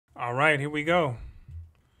All right, here we go.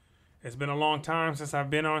 It's been a long time since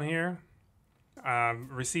I've been on here.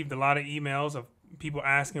 I've received a lot of emails of people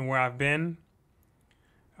asking where I've been.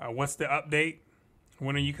 What's the update?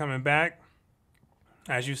 When are you coming back?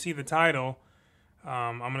 As you see the title,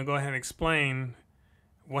 I'm going to go ahead and explain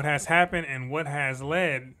what has happened and what has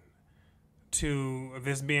led to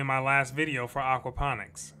this being my last video for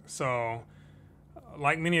Aquaponics. So,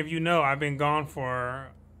 like many of you know, I've been gone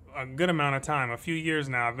for a good amount of time, a few years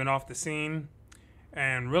now. I've been off the scene,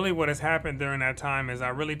 and really what has happened during that time is I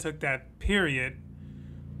really took that period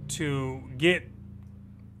to get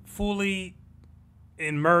fully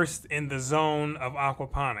immersed in the zone of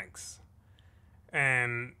aquaponics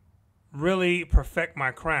and really perfect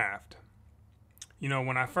my craft. You know,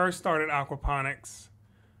 when I first started aquaponics,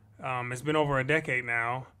 it's been over a decade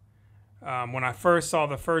now. When I first saw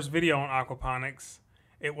the first video on aquaponics,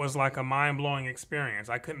 it was like a mind-blowing experience.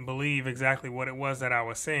 I couldn't believe exactly what it was that I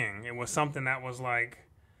was seeing. It was something that was like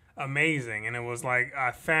amazing, and it was like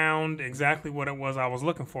I found exactly what it was I was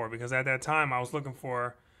looking for, because at that time I was looking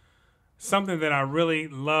for something that I really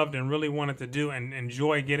loved and really wanted to do and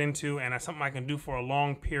enjoy get into, and that's something I can do for a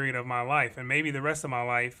long period of my life and maybe the rest of my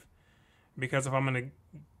life, because if I'm going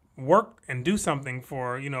to work and do something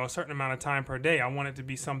for, you know, a certain amount of time per day, I want it to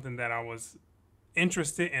be something that I was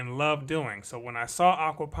interested and loved doing. So when I saw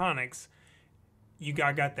aquaponics,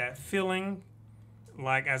 I got that feeling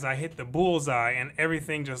like as I hit the bullseye and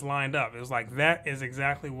everything just lined up. It was like, that is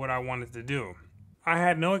exactly what I wanted to do. I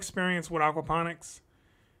had no experience with aquaponics,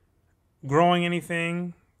 growing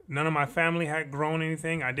anything. None of my family had grown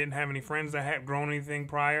anything. I didn't have any friends that had grown anything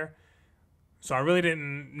prior. So I really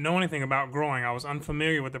didn't know anything about growing. I was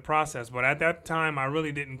unfamiliar with the process, but at that time I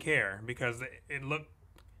really didn't care, because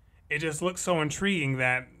it just looked so intriguing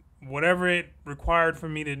that whatever it required for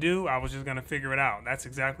me to do, I was just going to figure it out. That's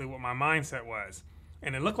exactly what my mindset was.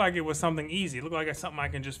 And it looked like it was something easy. It looked like it's something I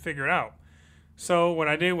can just figure it out. So what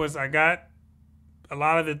I did was I got a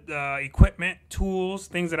lot of the equipment, tools,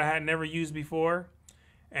 things that I had never used before,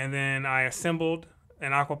 and then I assembled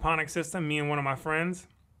an aquaponics system, me and one of my friends.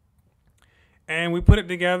 And we put it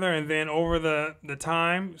together, and then over the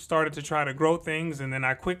time started to try to grow things, and then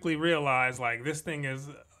I quickly realized, like, this thing is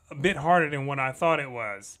a bit harder than what I thought it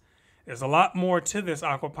was. There's a lot more to this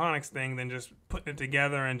aquaponics thing than just putting it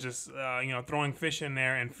together and just throwing fish in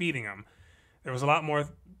there and feeding them. There was a lot more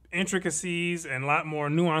intricacies and a lot more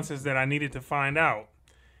nuances that I needed to find out,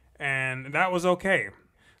 and that was okay.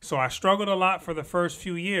 So I struggled a lot for the first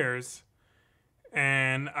few years,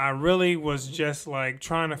 and I really was just like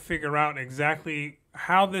trying to figure out exactly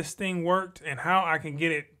how this thing worked and how I can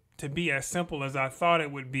get it to be as simple as I thought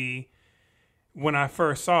it would be when I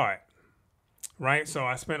first saw it, right? So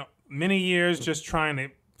I spent many years just trying to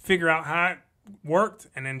figure out how it worked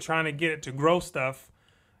and then trying to get it to grow stuff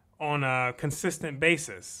on a consistent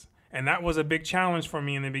basis. And that was a big challenge for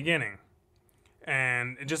me in the beginning.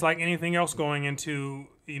 And just like anything else going into,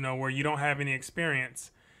 where you don't have any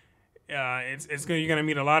experience, you're going to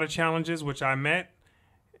meet a lot of challenges, which I met.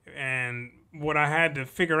 And what I had to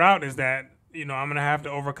figure out is that, I'm going to have to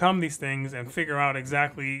overcome these things and figure out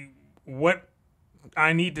exactly what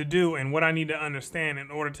I need to do and what I need to understand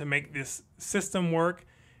in order to make this system work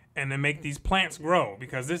and to make these plants grow,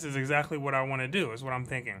 because this is exactly what I want to do, is what I'm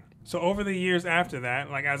thinking. So over the years after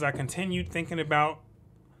that, like as I continued thinking about,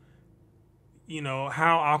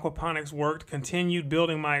 how aquaponics worked, continued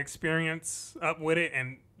building my experience up with it,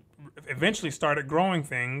 and eventually started growing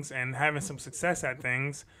things and having some success at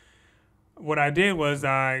things, what I did was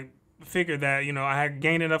I figured that, I had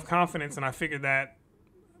gained enough confidence, and I figured that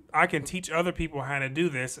I can teach other people how to do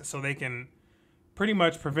this so they can pretty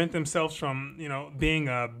much prevent themselves from, being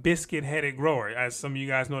a biscuit-headed grower, as some of you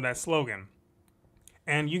guys know that slogan.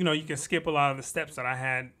 And, you can skip a lot of the steps that I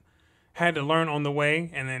had to learn on the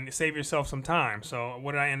way and then save yourself some time. So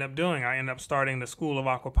what did I end up doing? I ended up starting the School of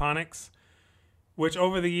Aquaponics, which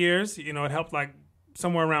over the years, it helped like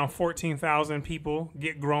somewhere around 14,000 people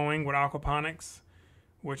get growing with aquaponics,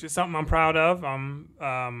 which is something I'm proud of.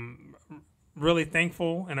 I'm really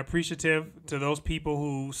thankful and appreciative to those people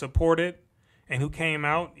who supported and who came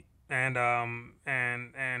out and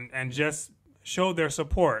just showed their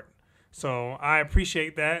support. So I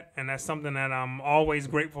appreciate that, and that's something that I'm always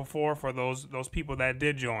grateful for those people that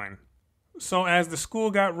did join. So as the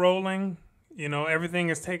school got rolling, everything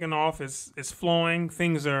is taking off, it's flowing,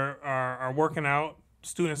 things are working out,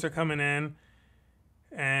 students are coming in,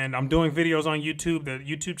 and I'm doing videos on YouTube. The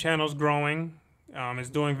YouTube channel's growing, it's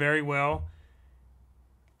doing very well.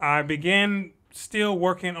 I began still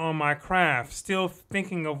working on my craft, still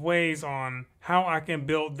thinking of ways on how I can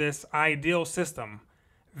build this ideal system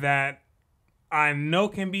that I know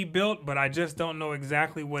can be built, but I just don't know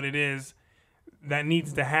exactly what it is that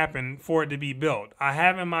needs to happen for it to be built. I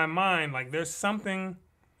have in my mind, like, there's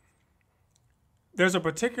a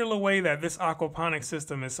particular way that this aquaponics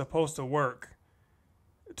system is supposed to work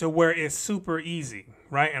to where it's super easy,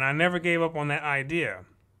 right? And I never gave up on that idea.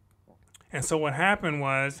 And so what happened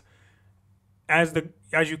was, as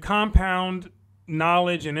you compound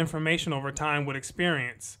knowledge and information over time with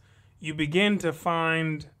experience, you begin to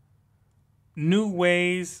find new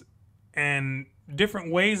ways, and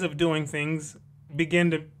different ways of doing things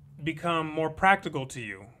begin to become more practical to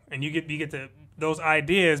you, and you get to those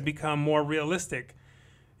ideas become more realistic,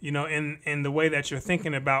 in the way that you're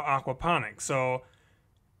thinking about aquaponics. So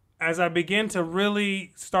as I begin to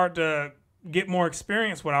really start to get more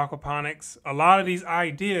experience with aquaponics, a lot of these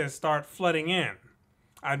ideas start flooding in.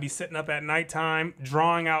 I'd be sitting up at nighttime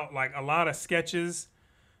drawing out like a lot of sketches,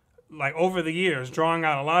 like over the years, drawing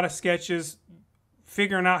out a lot of sketches,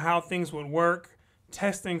 figuring out how things would work,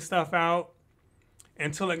 testing stuff out,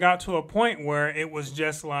 until it got to a point where it was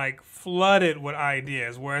just like flooded with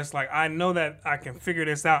ideas, where it's like, I know that I can figure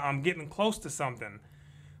this out. I'm getting close to something.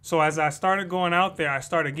 So as I started going out there, I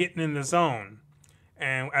started getting in the zone.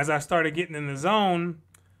 And as I started getting in the zone,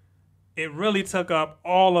 it really took up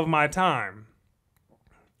all of my time.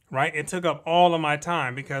 Right? It took up all of my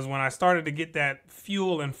time, because when I started to get that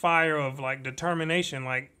fuel and fire of like determination,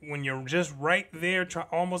 like when you're just right there,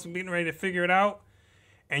 almost getting ready to figure it out,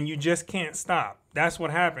 and you just can't stop. That's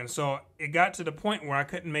what happened. So it got to the point where I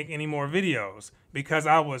couldn't make any more videos, because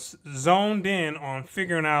I was zoned in on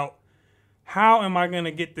figuring out, how am I going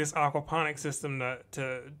to get this aquaponics system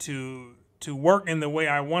to work in the way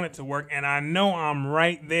I want it to work? And I know I'm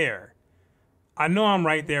right there.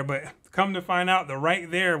 But come to find out, the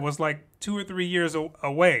right there was like 2 or 3 years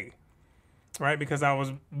away, right? Because I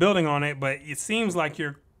was building on it, but it seems like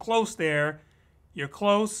you're close there. You're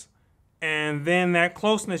close, and then that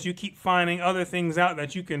closeness, you keep finding other things out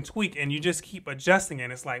that you can tweak, and you just keep adjusting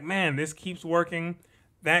it. It's like, man, this keeps working.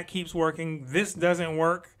 That keeps working. This doesn't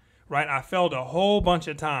work, right? I failed a whole bunch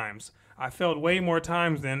of times. I failed way more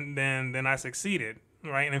times than I succeeded,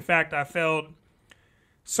 right? And in fact, I failed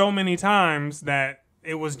so many times that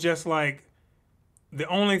it was just like the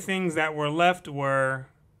only things that were left were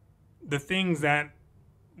the things that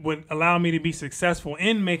would allow me to be successful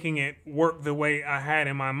in making it work the way I had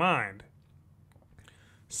in my mind.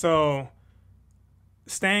 So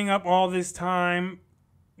staying up all this time,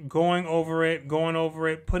 going over it,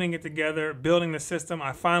 putting it together, building the system,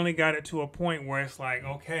 I finally got it to a point where it's like,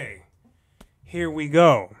 okay, here we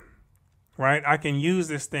go, right? I can use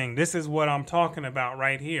this thing. This is what I'm talking about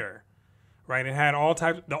right here. Right, it had all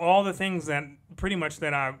the things that pretty much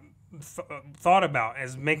that I thought about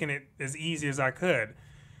as making it as easy as I could.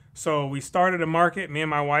 So we started a market, me and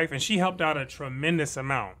my wife, and she helped out a tremendous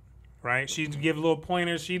amount. Right, she'd give little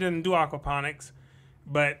pointers. She didn't do aquaponics,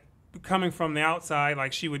 but coming from the outside,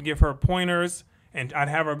 like, she would give her pointers, and I'd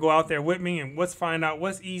have her go out there with me and find out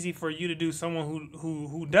what's easy for you to do. Someone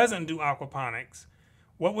who doesn't do aquaponics,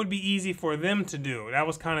 what would be easy for them to do? That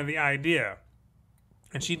was kind of the idea.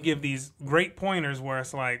 And she'd give these great pointers where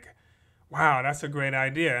it's like, wow, that's a great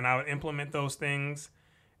idea. And I would implement those things,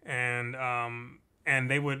 and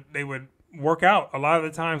they would work out. A lot of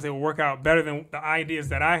the times they would work out better than the ideas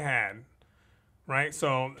that I had, right?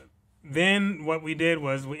 So then what we did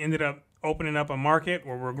was we ended up opening up a market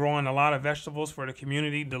where we're growing a lot of vegetables for the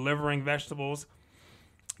community, delivering vegetables,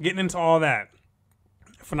 getting into all that.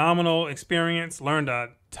 Phenomenal experience, learned a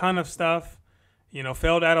ton of stuff,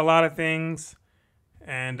 failed at a lot of things.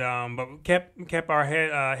 And but kept our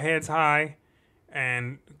heads high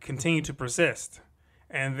and continued to persist.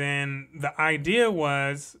 And then the idea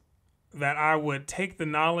was that I would take the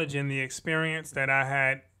knowledge and the experience that I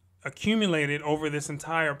had accumulated over this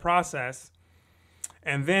entire process,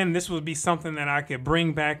 and then this would be something that I could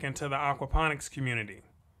bring back into the aquaponics community.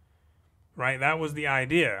 Right? That was the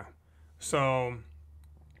idea. So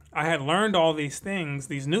I had learned all these things,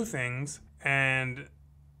 these new things, and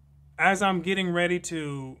as I'm getting ready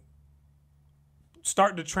to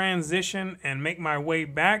start to transition and make my way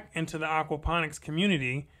back into the aquaponics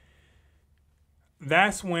community,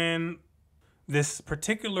 that's when this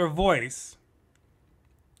particular voice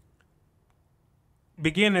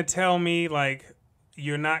began to tell me, like,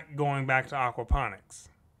 you're not going back to aquaponics.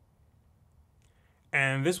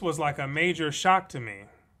 And this was like a major shock to me,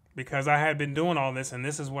 because I had been doing all this, and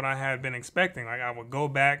this is what I had been expecting. Like, I would go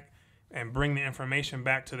back and bring the information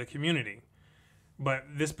back to the community. But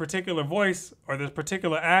this particular voice, or this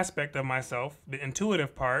particular aspect of myself, the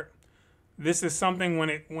intuitive part, this is something when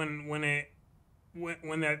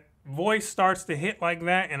that voice starts to hit like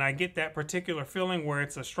that and I get that particular feeling where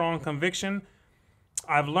it's a strong conviction,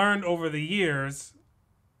 I've learned over the years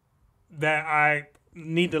that I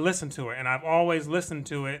need to listen to it. And I've always listened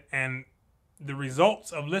to it, and the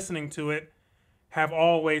results of listening to it have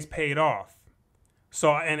always paid off.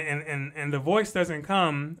 So, and the voice doesn't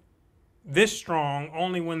come this strong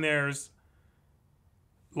only when there's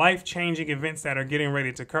life-changing events that are getting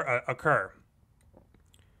ready to occur.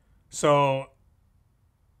 So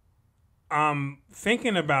I'm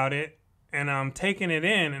thinking about it and I'm taking it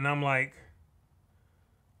in, and I'm like,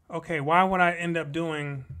 okay, why would I end up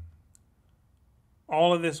doing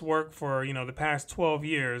all of this work for, the past 12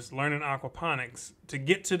 years learning aquaponics to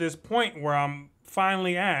get to this point where I'm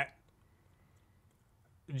finally at,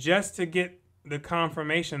 just to get the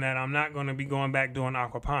confirmation that I'm not going to be going back doing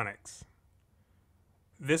aquaponics?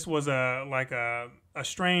 This was a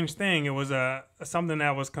strange thing. It was something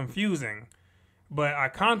that was confusing, but I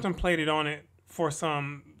contemplated on it for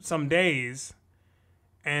some days,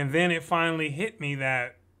 and then it finally hit me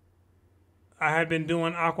that I had been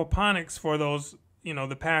doing aquaponics for those,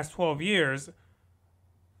 the past 12 years.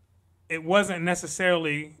 It wasn't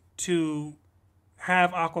necessarily to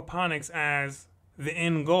have aquaponics as the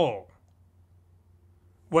end goal.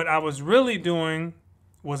 What I was really doing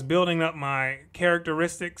was building up my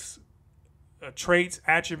characteristics, traits,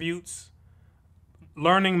 attributes,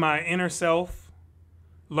 learning my inner self,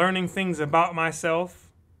 learning things about myself.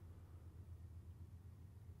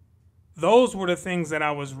 Those were the things that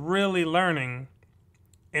I was really learning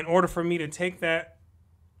in order for me to take that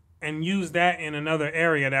and use that in another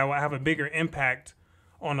area that will have a bigger impact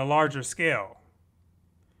on a larger scale.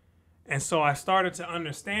 And so I started to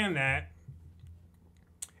understand that.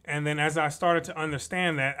 And then as I started to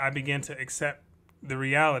understand that, I began to accept the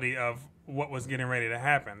reality of what was getting ready to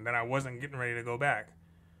happen, that I wasn't getting ready to go back.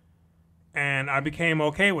 And I became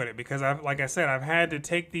okay with it because, like I said, I've had to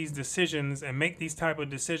take these decisions and make these type of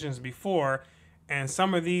decisions before. And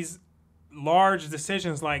some of these large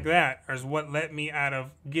decisions like that is what led me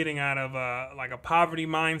getting out of a poverty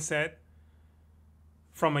mindset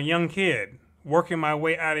from a young kid, working my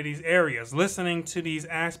way out of these areas, listening to these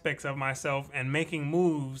aspects of myself and making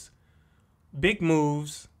moves, big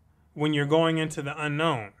moves, when you're going into the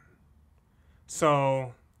unknown.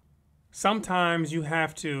 So sometimes you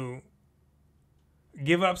have to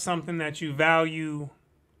give up something that you value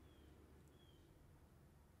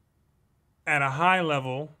at a high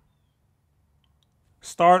level,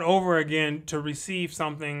 start over again to receive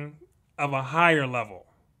something of a higher level.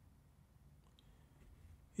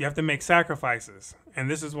 You have to make sacrifices. And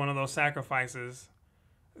this is one of those sacrifices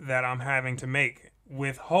that I'm having to make,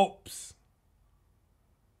 with hopes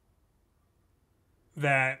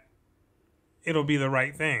that it'll be the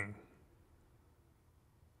right thing.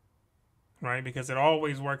 Right? Because it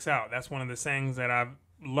always works out. That's one of the sayings that I've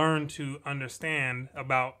learned to understand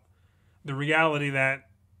about the reality that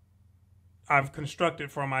I've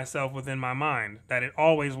constructed for myself within my mind, that it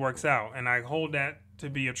always works out. And I hold that to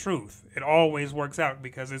be a truth. It always works out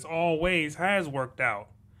because it always has worked out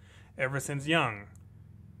ever since young.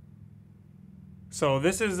 So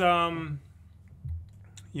this is, it's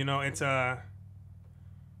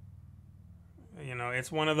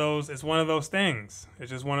one of those things. It's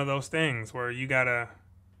just one of those things where you gotta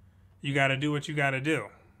do what you gotta do,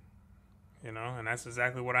 and that's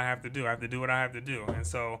exactly what I have to do. I have to do what I have to do. And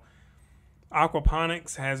so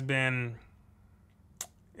aquaponics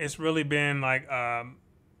it's really been like a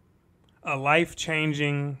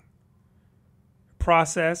life-changing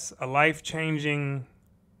process, a life-changing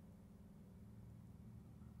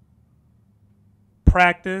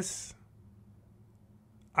practice.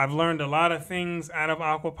 I've learned a lot of things out of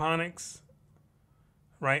aquaponics,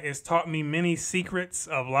 right? It's taught me many secrets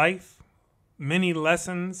of life, many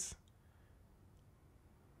lessons,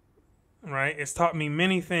 right? It's taught me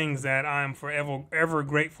many things that I'm forever ever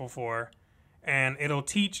grateful for. And it'll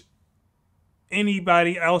teach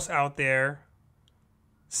anybody else out there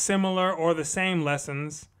similar or the same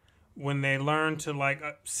lessons when they learn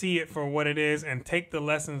to see it for what it is and take the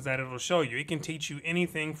lessons that it'll show you. It can teach you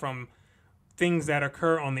anything from things that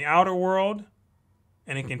occur on the outer world,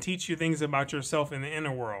 and it can teach you things about yourself in the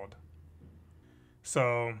inner world.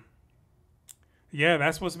 So, yeah,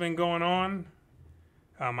 that's what's been going on.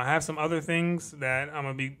 I have some other things that I'm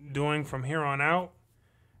going to be doing from here on out.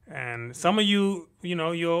 And some of you'll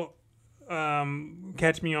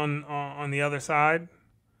catch me on the other side,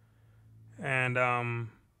 and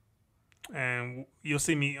you'll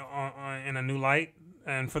see me in a new light.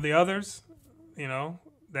 And for the others,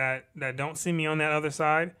 that don't see me on that other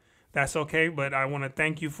side, that's okay. But I want to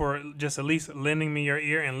thank you for just at least lending me your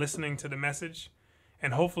ear and listening to the message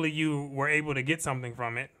and hopefully you were able to get something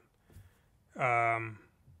from it.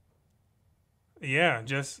 Yeah,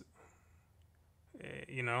 just,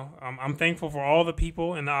 you know, I'm thankful for all the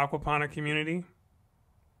people in the aquaponic community.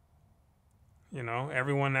 You know,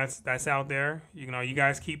 everyone that's out there. You know, you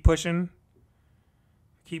guys keep pushing,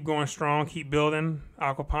 keep going strong, keep building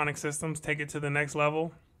aquaponic systems, take it to the next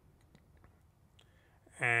level.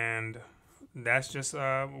 And that's just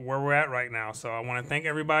where we're at right now. So I want to thank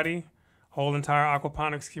everybody, whole entire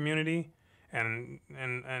aquaponics community, and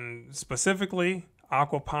specifically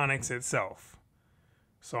aquaponics itself.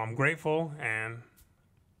 So I'm grateful, and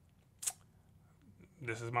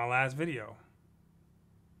this is my last video.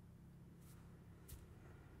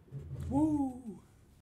 Woo!